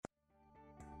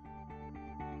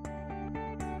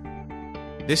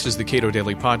This is the Cato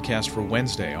Daily Podcast for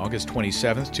Wednesday, August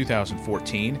 27th,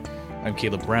 2014. I'm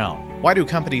Caleb Brown. Why do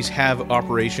companies have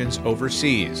operations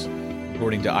overseas?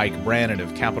 According to Ike Brannon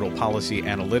of Capital Policy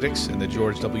Analytics and the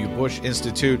George W. Bush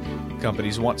Institute,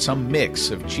 companies want some mix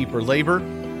of cheaper labor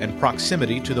and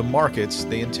proximity to the markets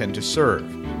they intend to serve.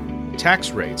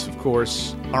 Tax rates, of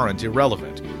course, aren't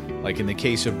irrelevant, like in the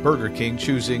case of Burger King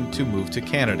choosing to move to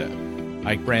Canada.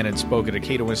 Ike Brannon spoke at a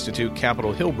Cato Institute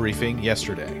Capitol Hill briefing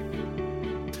yesterday.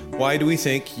 Why do we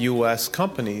think U.S.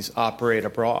 companies operate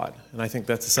abroad? And I think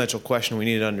that's an essential question we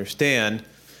need to understand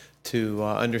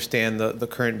the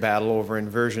current battle over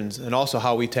inversions and also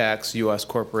how we tax U.S.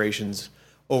 corporations'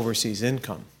 overseas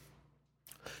income.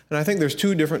 And I think there's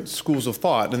two different schools of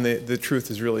thought, and the truth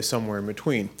is really somewhere in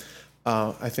between.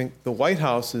 I think the White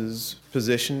House's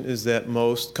position is that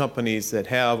most companies that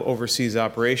have overseas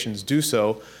operations do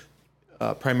so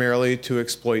primarily to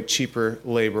exploit cheaper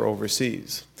labor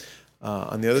overseas.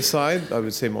 On the other side, I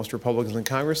would say most Republicans in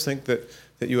Congress think that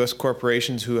U.S.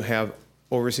 corporations who have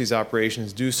overseas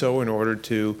operations do so in order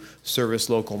to service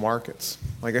local markets.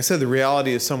 Like I said, the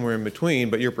reality is somewhere in between,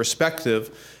 but your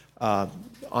perspective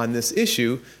on this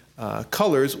issue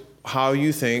colors how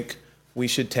you think we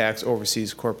should tax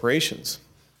overseas corporations.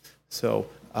 So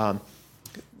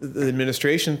the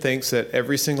administration thinks that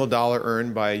every single dollar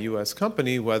earned by a U.S.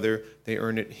 company, whether they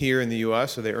earn it here in the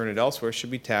U.S. or they earn it elsewhere,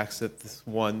 should be taxed at the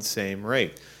one same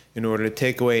rate in order to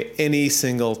take away any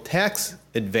single tax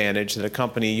advantage that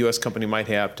a U.S. company might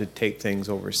have to take things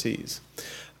overseas.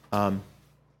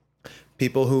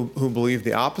 People who believe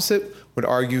the opposite would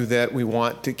argue that we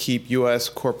want to keep U.S.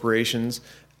 corporations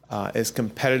as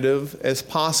competitive as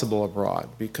possible abroad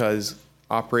because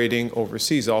operating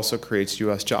overseas also creates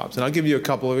U.S. jobs. And I'll give you a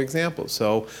couple of examples.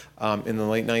 So in the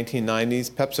late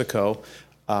 1990s,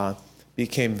 PepsiCo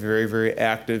became very, very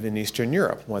active in Eastern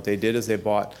Europe. What they did is they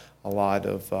bought a lot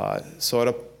of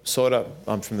soda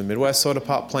from the Midwest soda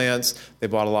pop plants. They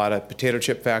bought a lot of potato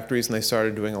chip factories, and they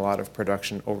started doing a lot of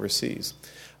production overseas.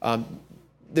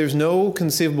 There's no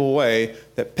conceivable way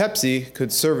that Pepsi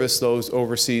could service those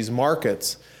overseas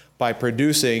markets by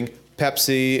producing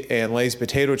Pepsi and Lay's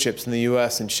potato chips in the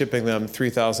U.S. and shipping them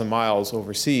 3,000 miles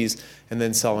overseas and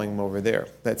then selling them over there.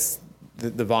 That's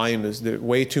the volume is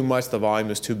way too much. The volume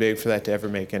is too big for that to ever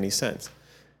make any sense.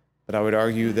 But I would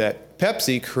argue that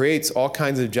Pepsi creates all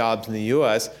kinds of jobs in the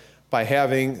U.S. by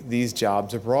having these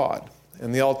jobs abroad.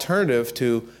 And the alternative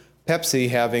to Pepsi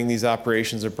having these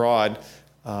operations abroad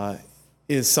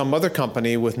is some other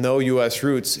company with no U.S.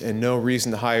 roots and no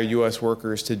reason to hire U.S.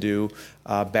 workers to do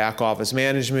back office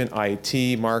management,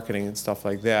 IT, marketing, and stuff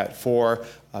like that for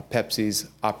Pepsi's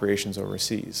operations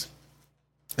overseas.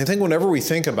 I think whenever we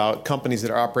think about companies that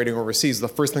are operating overseas, the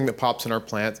first thing that pops in our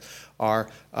plants are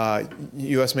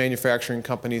U.S. manufacturing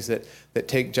companies that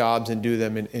take jobs and do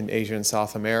them in Asia and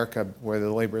South America where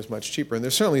the labor is much cheaper. And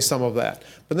there's certainly some of that.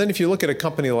 But then if you look at a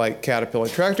company like Caterpillar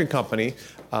Tractor Company,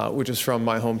 which is from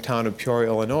my hometown of Peoria,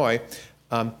 Illinois,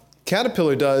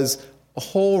 Caterpillar does a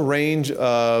whole range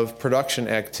of production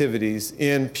activities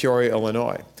in Peoria,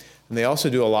 Illinois. And they also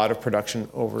do a lot of production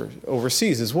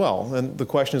overseas as well. And the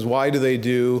question is, why do they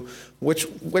do,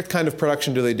 what kind of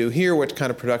production do they do here? What kind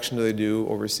of production do they do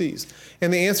overseas?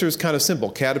 And the answer is kind of simple.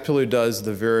 Caterpillar does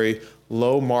the very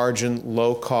low margin,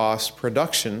 low cost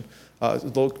production,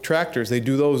 low tractors. They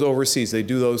do those overseas. They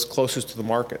do those closest to the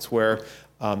markets where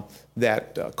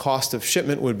that cost of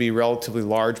shipment would be a relatively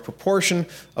large proportion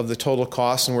of the total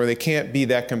cost, and where they can't be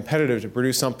that competitive to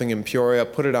produce something in Peoria,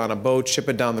 put it on a boat, ship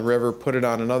it down the river, put it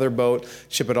on another boat,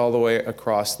 ship it all the way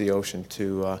across the ocean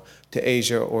to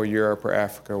Asia or Europe or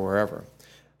Africa or wherever.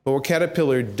 But what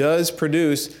Caterpillar does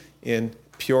produce in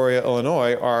Peoria,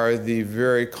 Illinois are the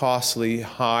very costly,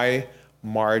 high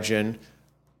margin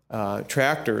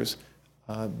tractors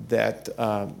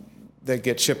that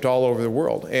get shipped all over the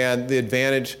world. And the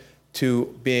advantage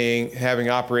to having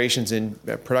operations in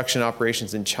production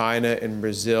operations in China and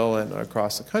Brazil and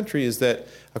across the country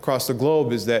across the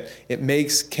globe is that it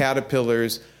makes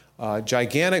Caterpillar's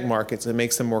gigantic markets, it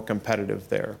makes them more competitive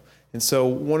there. And so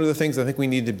one of the things I think we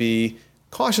need to be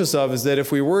cautious of is that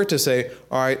if we were to say,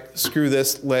 all right, screw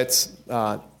this, let's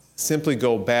simply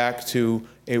go back to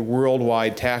a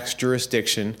worldwide tax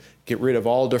jurisdiction, get rid of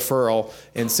all deferral,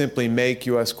 and simply make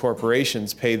U.S.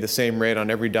 corporations pay the same rate on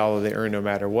every dollar they earn no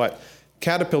matter what.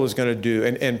 Caterpillar is going to do,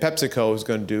 and PepsiCo is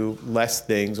going to do less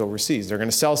things overseas. They're going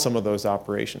to sell some of those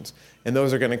operations. And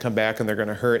those are going to come back and they're going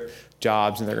to hurt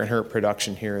jobs and they're going to hurt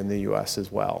production here in the U.S.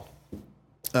 as well.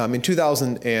 In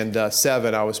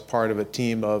 2007, I was part of a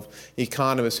team of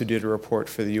economists who did a report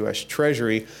for the U.S.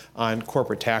 Treasury on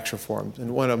corporate tax reforms.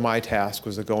 And one of my tasks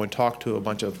was to go and talk to a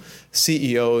bunch of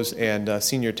CEOs and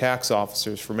senior tax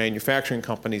officers for manufacturing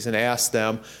companies and ask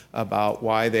them about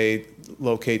why they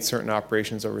locate certain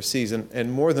operations overseas.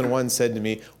 And more than one said to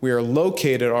me, we are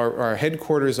located, our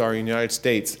headquarters are in the United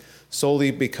States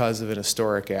solely because of an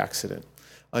historic accident.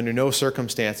 Under no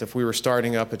circumstance, if we were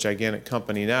starting up a gigantic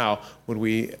company now, would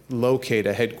we locate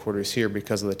a headquarters here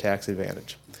because of the tax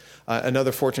advantage.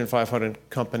 Another Fortune 500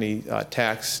 company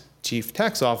chief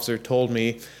tax officer told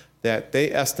me that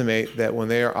they estimate that when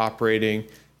they are operating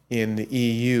in the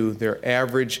EU, their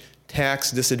average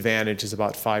tax disadvantage is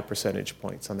about 5 percentage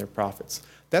points on their profits.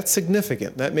 That's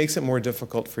significant. That makes it more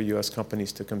difficult for U.S.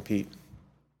 companies to compete.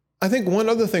 I think one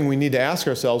other thing we need to ask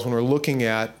ourselves when we're looking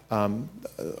at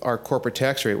our corporate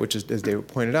tax rate, which is, as David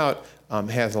pointed out,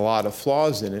 has a lot of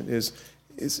flaws in it, is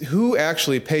who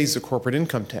actually pays the corporate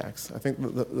income tax? I think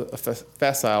the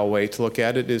facile way to look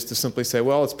at it is to simply say,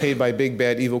 well, it's paid by big,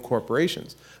 bad, evil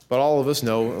corporations. But all of us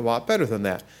know a lot better than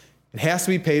that. It has to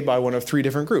be paid by one of three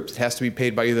different groups. It has to be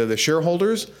paid by either the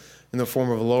shareholders in the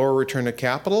form of a lower return to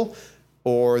capital,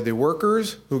 or the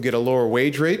workers who get a lower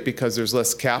wage rate because there's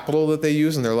less capital that they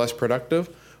use and they're less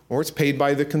productive, or it's paid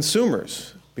by the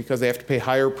consumers because they have to pay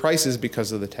higher prices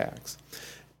because of the tax.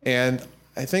 And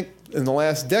I think in the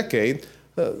last decade,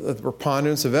 the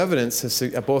preponderance of evidence,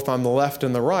 both on the left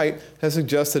and the right, has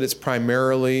suggested it's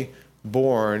primarily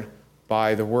borne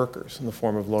by the workers in the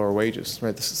form of lower wages.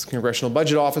 Right? The Congressional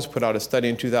Budget Office put out a study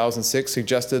in 2006,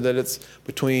 suggested that it's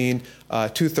between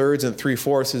 2/3 and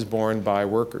 3/4 is borne by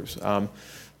workers.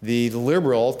 The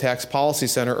liberal Tax Policy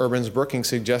Center, Urban's Brookings,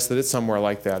 suggests that it's somewhere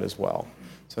like that as well.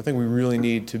 So I think we really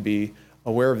need to be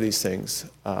aware of these things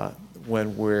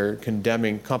when we're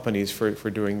condemning companies for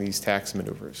doing these tax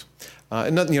maneuvers.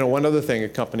 And one other thing a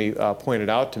company pointed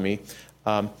out to me,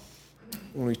 when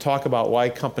we talk about why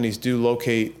companies do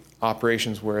locate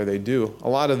operations where they do, a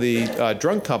lot of the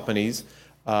drug companies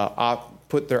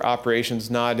put their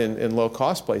operations not in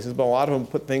low-cost places, but a lot of them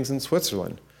put things in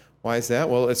Switzerland. Why is that?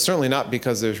 Well, it's certainly not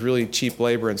because there's really cheap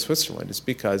labor in Switzerland. It's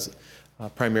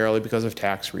primarily because of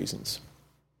tax reasons.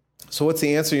 So what's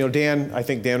the answer? I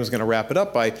think Dan was going to wrap it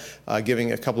up by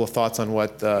giving a couple of thoughts on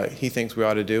what he thinks we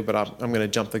ought to do, but I'm going to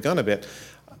jump the gun a bit.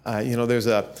 There's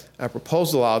a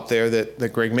proposal out there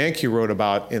that Greg Mankiw wrote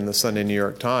about in the Sunday New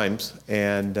York Times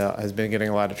and has been getting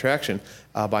a lot of traction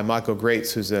by Mako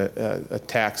Graetz, who's a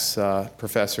tax law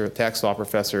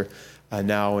professor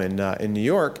now in New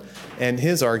York. And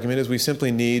his argument is we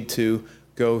simply need to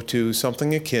go to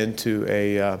something akin to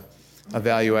a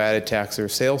value-added tax or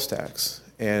sales tax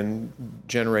and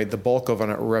generate the bulk of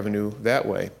our revenue that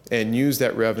way and use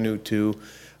that revenue to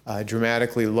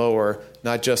dramatically lower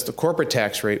not just the corporate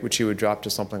tax rate, which he would drop to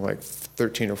something like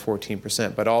 13 or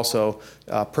 14%, but also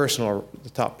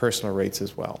the top personal rates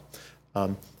as well.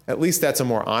 At least that's a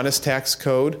more honest tax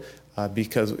code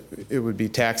because it would be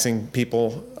taxing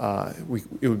people,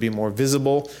 it would be more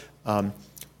visible.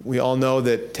 We all know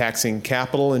that taxing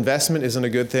capital investment isn't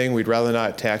a good thing. We'd rather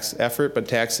not tax effort, but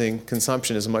taxing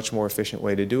consumption is a much more efficient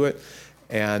way to do it.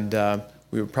 And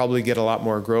we would probably get a lot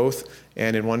more growth.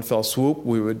 And in one fell swoop,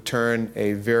 we would turn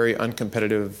a very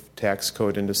uncompetitive tax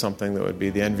code into something that would be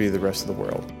the envy of the rest of the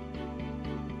world.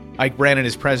 Ike Brannon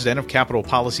is president of Capital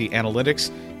Policy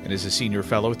Analytics and is a senior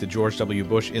fellow at the George W.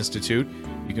 Bush Institute.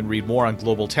 You can read more on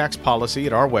global tax policy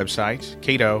at our website,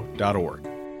 cato.org.